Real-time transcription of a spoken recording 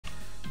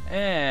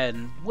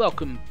and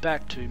welcome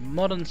back to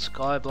Modern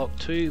Skyblock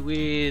 2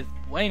 with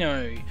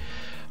Wayno.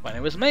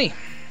 Wayno was me.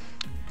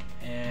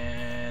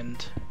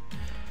 And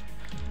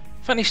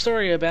funny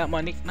story about my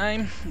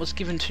nickname was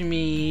given to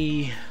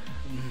me,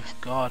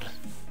 God,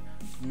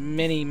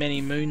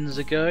 many moons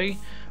ago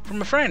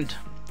from a friend.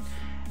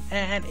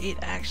 And it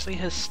actually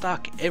has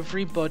stuck.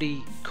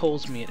 Everybody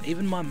calls me it,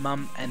 even my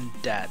mum and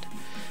dad.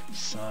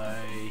 So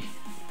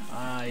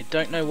I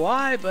don't know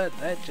why, but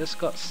that just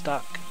got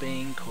stuck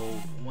being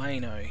called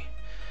Wayno,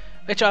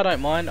 which I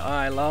don't mind,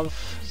 I love.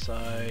 So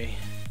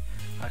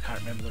I can't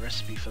remember the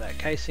recipe for that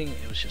casing,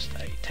 it was just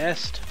a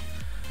test.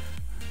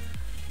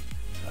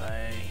 So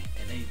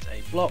it needs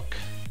a block.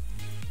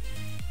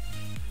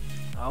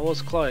 I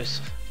was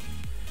close.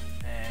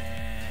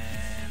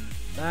 And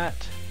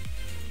that,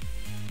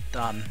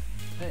 done.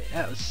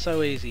 That was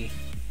so easy.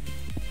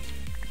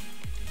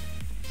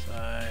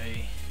 So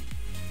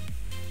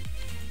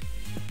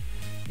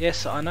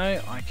yes, I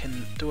know I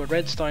can do a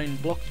redstone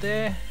block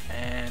there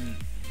and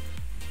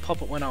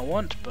pop it when I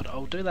want, but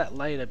I'll do that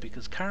later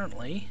because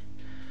currently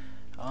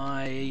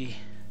I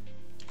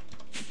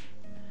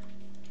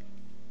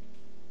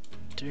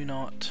do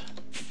not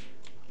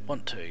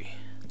want to.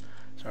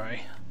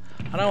 Sorry.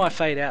 I know I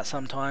fade out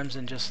sometimes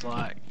and just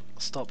like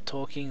stop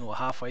talking or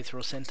halfway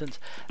through a sentence.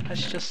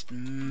 That's just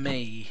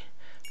me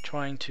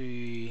trying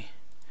to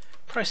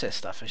process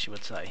stuff, as you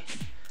would say.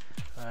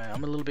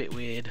 I'm a little bit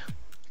weird,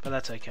 but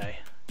that's okay.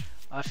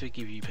 I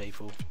forgive you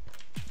people.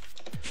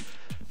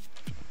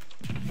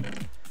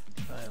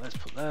 So let's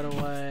put that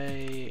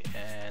away,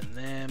 and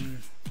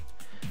then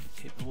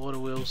keep the water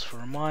wheels for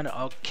a reminder.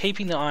 I'm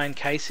keeping the iron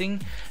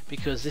casing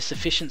because this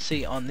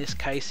efficiency on this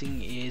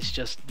casing is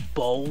just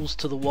balls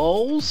to the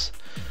walls.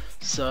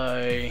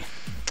 So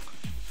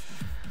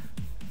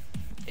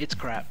it's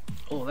crap.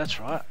 Oh, that's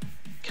right.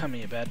 Come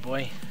here, bad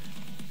boy.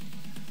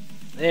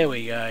 There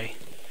we go.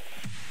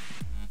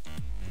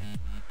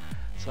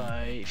 So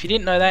if you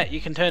didn't know that, you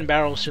can turn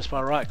barrels just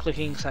by right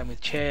clicking, same with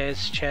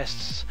chairs,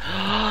 chests.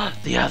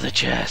 The other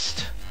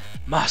chest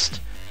must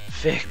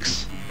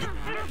fix.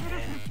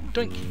 And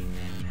doink.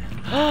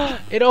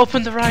 It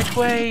opened the right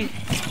way.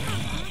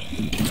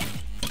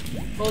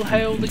 All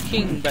hail the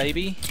king,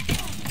 baby.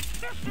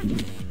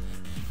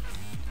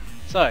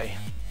 So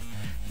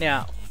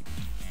now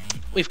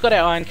we've got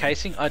our iron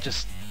casing. I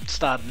just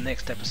started the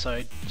next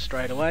episode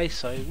straight away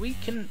so we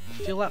can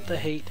fill up the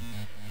heat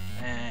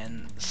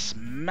and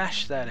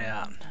smash that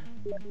out.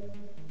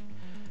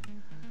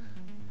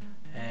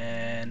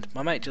 And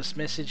my mate just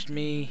messaged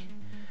me.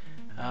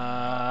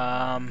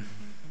 I'll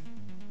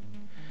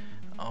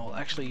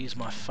actually use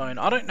my phone.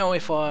 I don't know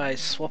if I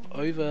swap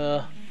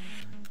over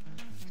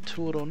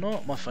to it or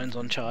not. My phone's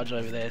on charge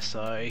over there,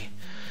 so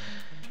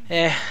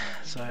yeah.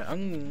 So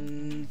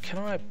can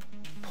I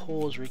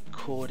pause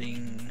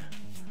recording?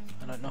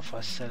 I don't know if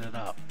I set it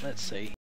up. Let's see.